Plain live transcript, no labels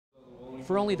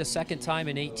For only the second time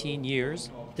in 18 years,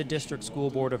 the District School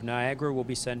Board of Niagara will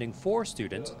be sending 4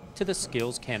 students to the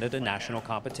Skills Canada National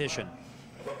Competition.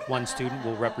 1 student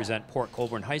will represent Port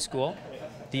Colborne High School.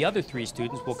 The other 3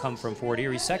 students will come from Fort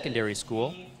Erie Secondary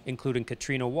School, including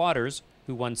Katrina Waters,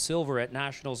 who won silver at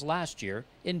Nationals last year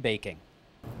in baking.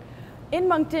 In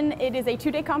Moncton, it is a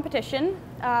 2-day competition.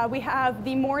 We have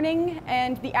the morning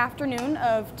and the afternoon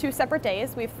of 2 separate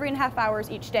days. We have 3.5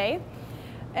 hours each day.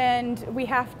 And we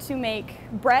have to make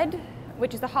bread,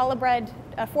 which is the challah bread,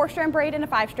 a 4-strand braid and a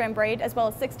 5-strand braid, as well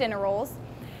as 6 dinner rolls.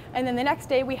 And then the next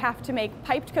day we have to make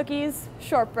piped cookies,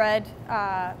 shortbread,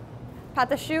 pâte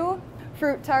à choux,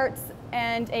 fruit tarts,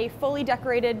 and a fully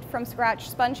decorated from scratch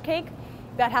sponge cake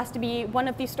that has to be one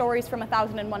of these stories from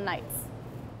 1001 Nights.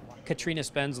 Katrina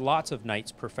spends lots of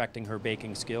nights perfecting her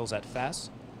baking skills at FES.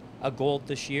 A gold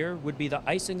this year would be the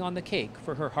icing on the cake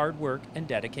for her hard work and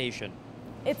dedication.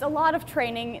 It's a lot of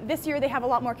training. This year they have a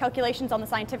lot more calculations on the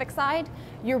scientific side.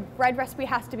 Your bread recipe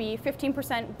has to be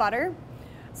 15% butter,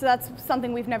 so that's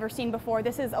something we've never seen before.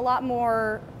 This is a lot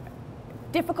more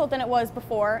difficult than it was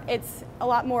before. It's a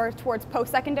lot more towards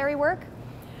post-secondary work.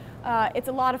 It's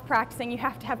a lot of practicing. You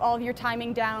have to have all of your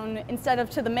timing down. Instead of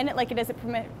to the minute like it is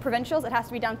at provincials, it has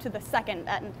to be down to the second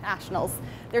at nationals.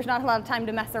 There's not a lot of time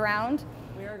to mess around.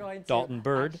 Dalton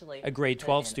Bird, a grade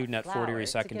 12 student at Fort Erie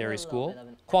Secondary School,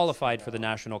 qualified for the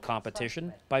national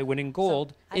competition by winning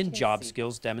gold in job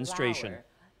skills demonstration.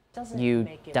 You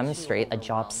demonstrate a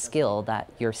job skill that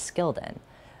you're skilled in.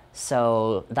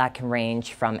 So that can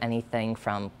range from anything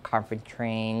from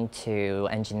carpentering to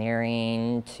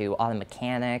engineering to auto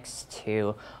mechanics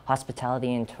to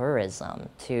hospitality and tourism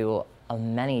to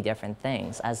many different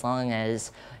things, as long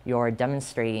as you're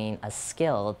demonstrating a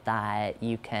skill that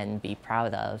you can be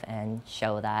proud of and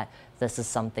show that this is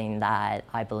something that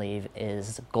I believe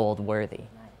is gold worthy.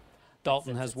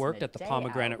 Dalton has worked at the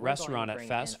Pomegranate restaurant at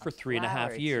FES for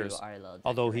 3.5 years.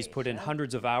 Although he's put in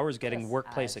hundreds of hours getting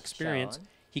workplace experience,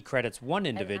 he credits one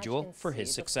individual for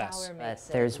his success. But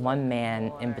there's one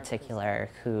man in particular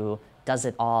who does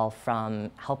it all,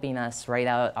 from helping us write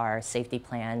out our safety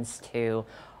plans to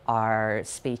our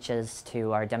speeches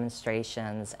to our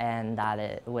demonstrations, and that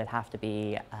it would have to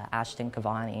be Ashton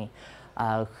Cavani,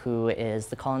 who is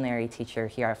the culinary teacher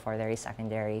here at Fort Erie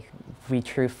Secondary. We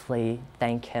truthfully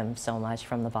thank him so much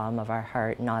from the bottom of our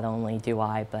heart. Not only do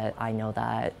I, but I know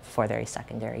that Fort Erie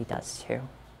Secondary does too.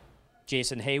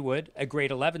 Jason Haywood, a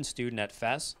grade 11 student at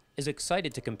FES, is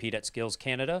excited to compete at Skills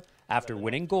Canada after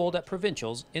winning gold at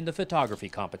provincials in the photography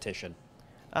competition.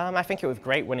 I think it was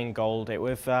great winning gold. It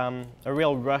was a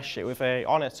real rush. It was an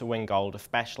honour to win gold,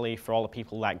 especially for all the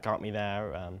people that got me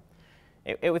there.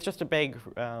 It was just a big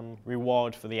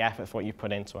reward for the efforts what you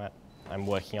put into it. I'm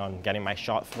working on getting my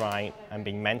shots right and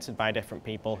being mentored by different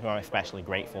people who I'm especially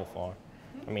grateful for.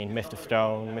 I mean, Mr.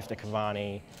 Stone, Mr.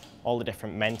 Cavani, all the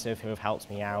different mentors who have helped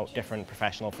me out, different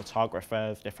professional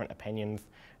photographers, different opinions.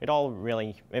 It all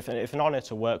really, it's an honour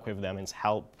to work with them and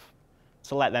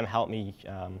to let them help me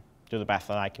do the best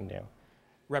that I can do.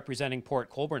 Representing Port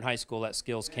Colborne High School at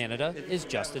Skills Canada is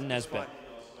Justin Nesbitt.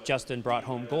 Justin brought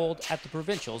home gold at the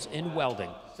provincials in welding.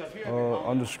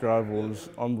 Undescribable. It's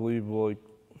unbelievable. Like,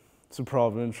 it's the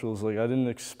provincials. Like, I didn't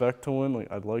expect to win.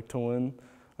 Like, I'd like to win.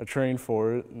 I trained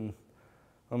for it, and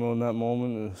I know in that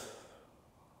moment is,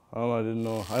 I don't know, I didn't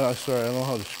know. Sorry, I don't know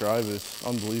how to describe it. It's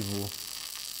unbelievable.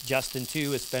 Justin,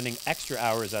 too, is spending extra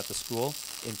hours at the school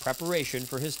in preparation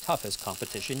for his toughest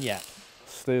competition yet.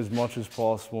 Stay as much as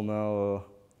possible now.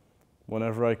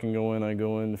 Whenever I can go in, I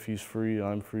go in. If he's free,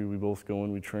 I'm free. We both go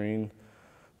in, we train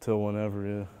till whenever,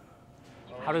 yeah.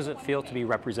 How does it feel to be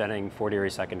representing Fort Erie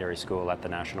Secondary School at the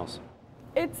Nationals?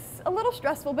 It's a little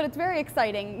stressful, but it's very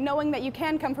exciting, knowing that you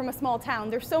can come from a small town.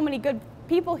 There's so many good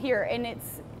people here, and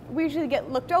we usually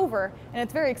get looked over, and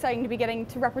it's very exciting to be getting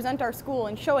to represent our school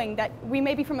and showing that we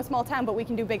may be from a small town, but we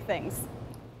can do big things.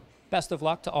 Best of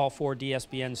luck to all 4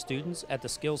 DSBN students at the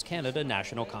Skills Canada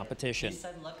National Competition.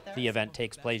 The event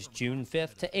takes place June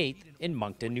 5th to 8th in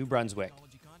Moncton, New Brunswick.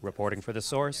 Reporting for The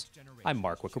Source, I'm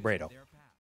Mark Wicabredo.